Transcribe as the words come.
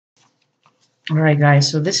Alright guys,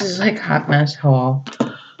 so this is like hot mess haul.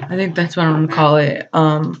 I think that's what I'm gonna call it.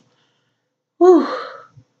 Whew.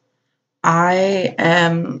 I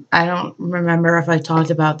don't remember if I talked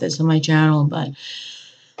about this on my channel, but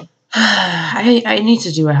I need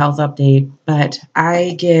to do a health update. But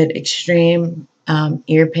I get extreme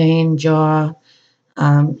ear pain, jaw,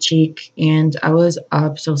 cheek, and I was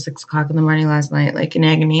up till 6 o'clock in the morning last night, like in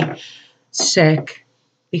agony, sick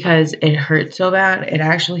because it hurt so bad. It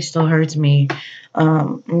actually still hurts me.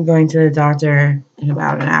 I'm going to the doctor in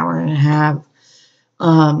about an hour and a half.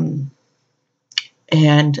 Um,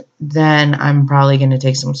 and then I'm probably going to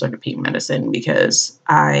take some sort of pain medicine because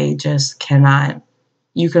I just cannot.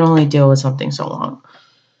 You can only deal with something so long.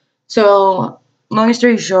 So, long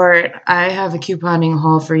story short, I have a couponing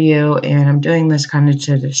haul for you, and I'm doing this kind of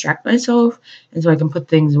to distract myself and so I can put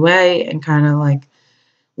things away and kind of like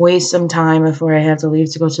waste some time before I have to leave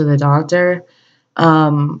to go to the doctor.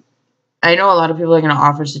 Um, I know a lot of people are going to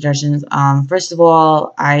offer suggestions. First of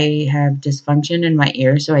all, I have dysfunction in my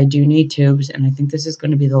ear, so I do need tubes, and I think this is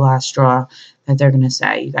going to be the last straw that they're going to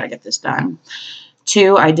say, you got to get this done.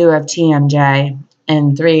 2, I do have TMJ.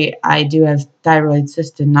 And 3, I do have thyroid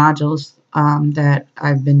cyst and nodules that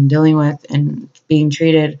I've been dealing with and being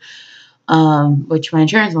treated, which my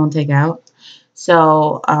insurance won't take out.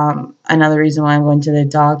 So another reason why I'm going to the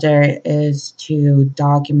doctor is to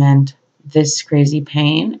document this crazy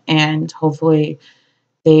pain, and hopefully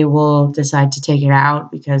they will decide to take it out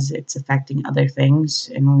because it's affecting other things,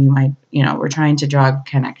 and we might, we're trying to draw a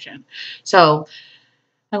connection. So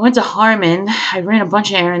I went to Harmon. I ran a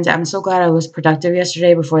bunch of errands. I'm so glad I was productive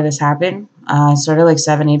yesterday before this happened. Started like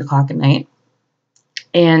 7, 8 o'clock at night.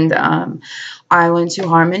 And I went to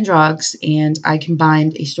Harmon Drugs and I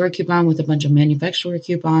combined a store coupon with a bunch of manufacturer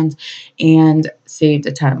coupons and saved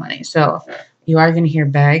a ton of money. So you are going to hear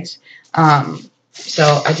bags.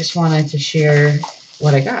 So I just wanted to share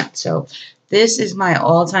what I got. So this is my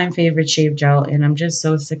all-time favorite shave gel, and I'm just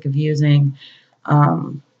so sick of using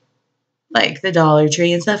like the Dollar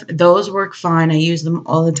Tree and stuff. Those work fine. I use them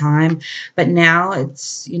all the time. But now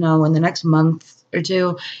it's, in the next month or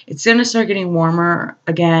two, it's going to start getting warmer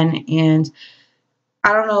again. And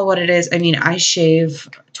I don't know what it is. I mean, I shave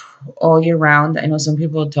all year round. I know some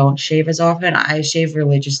people don't shave as often. I shave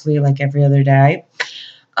religiously like every other day.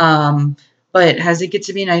 But as it gets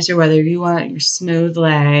to be nicer weather, you want your smooth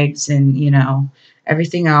legs and,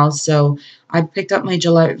 everything else. So I picked up my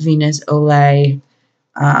Gillette Venus Olay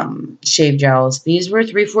shave gels. These were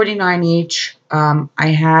 $3.49 each. I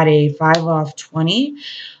had a 5 off 20.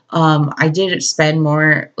 I did spend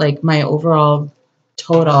more, like my overall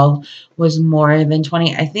total was more than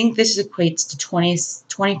 20. I think this equates to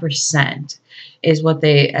 20% is what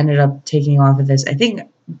they ended up taking off of this. I think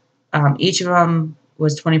each of them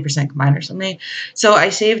was 20% combined or something. So I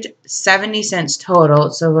saved 70 cents total.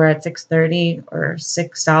 So we're at $6.30 or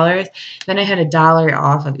 $6. Then I had $1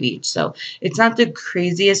 off of each. So it's not the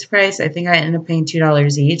craziest price. I think I ended up paying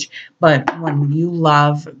 $2 each. But when you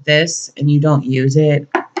love this and you don't use it,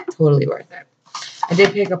 totally worth it. I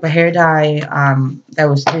did pick up a hair dye that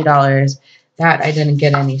was $3. That I didn't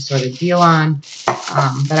get any sort of deal on.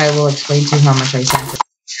 But I will explain to you how much I spent.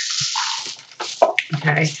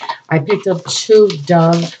 Okay, I picked up 2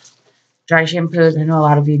 Dove dry shampoos. I know a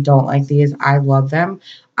lot of you don't like these. I love them.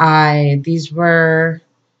 These were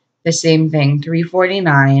the same thing,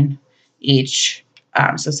 $3.49 each.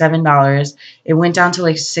 So $7. It went down to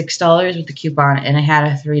like $6 with the coupon, and I had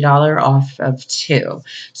a $3 off of 2.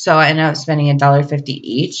 So I ended up spending $1.50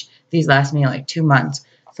 each. These last me like 2 months.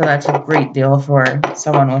 So that's a great deal for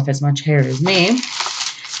someone with as much hair as me.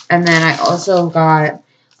 And then I also got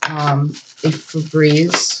a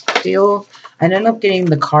Febreze deal. I ended up getting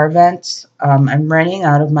the car vents. I'm running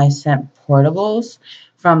out of my scent portables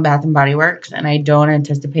from Bath and Body Works, and I don't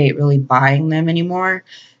anticipate really buying them anymore.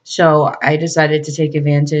 So I decided to take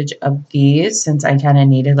advantage of these since I kind of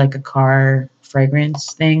needed like a car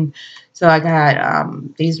fragrance thing. So I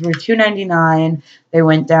got these were $2.99. They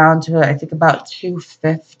went down to I think about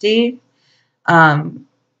 $2.50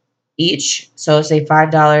 each. So say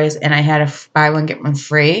 $5, and I had a buy one get one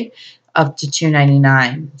free up to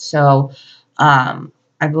 $2.99. So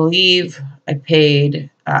I believe I paid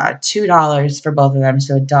 $2 for both of them,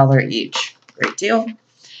 so $1 each. Great deal.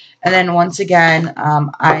 And then once again,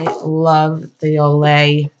 I love the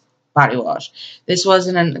Olay body wash. This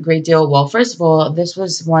wasn't a great deal. Well, first of all, this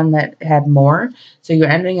was one that had more, so you're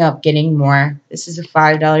ending up getting more. This is a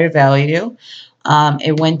 $5 value.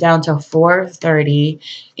 It went down to $4.30,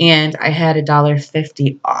 and I had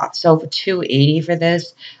 $1.50 off. So for $2.80 for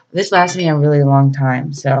this, this lasted me a really long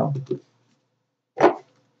time. So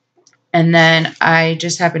And then I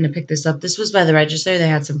just happened to pick this up. This was by the register. They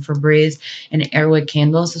had some Febreze and Airwick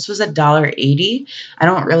candles. This was $1.80. I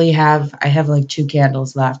don't really have, I have like 2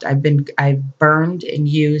 candles left. I've burned and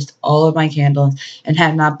used all of my candles and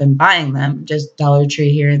have not been buying them, just Dollar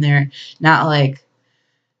Tree here and there, not like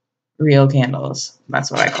real candles.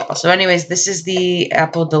 That's what I call. So anyways, this is the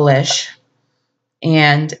Apple Delish.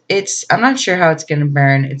 And I'm not sure how it's going to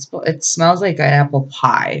burn. It smells like an apple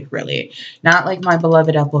pie, really. Not like my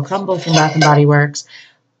beloved apple crumble from Bath and Body Works.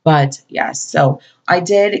 But yes, so I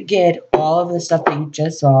did get all of the stuff that you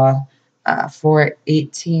just saw for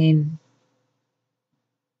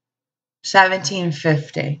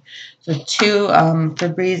 17.50. So 2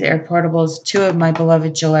 Febreze Air Portables, 2 of my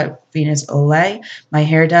beloved Gillette Venus Olay, my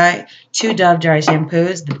hair dye, 2 Dove dry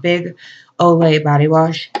shampoos, the big Olay body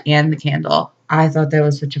wash, and the candle. I thought that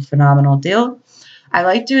was such a phenomenal deal. I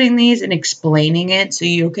like doing these and explaining it so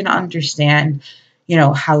you can understand,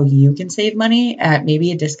 how you can save money at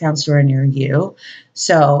maybe a discount store near you.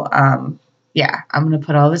 So, yeah, I'm going to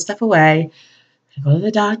put all this stuff away, go to the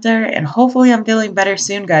doctor, and hopefully I'm feeling better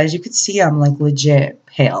soon, guys. You could see I'm like legit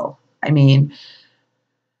pale. I mean,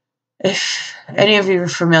 if any of you are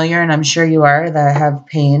familiar, and I'm sure you are, that have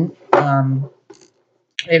pain,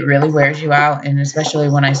 it really wears you out, and especially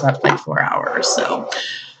when I slept like 4 hours. So,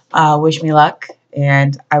 wish me luck,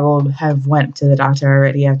 and I will have went to the doctor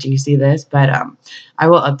already after you see this, but I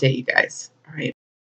will update you guys.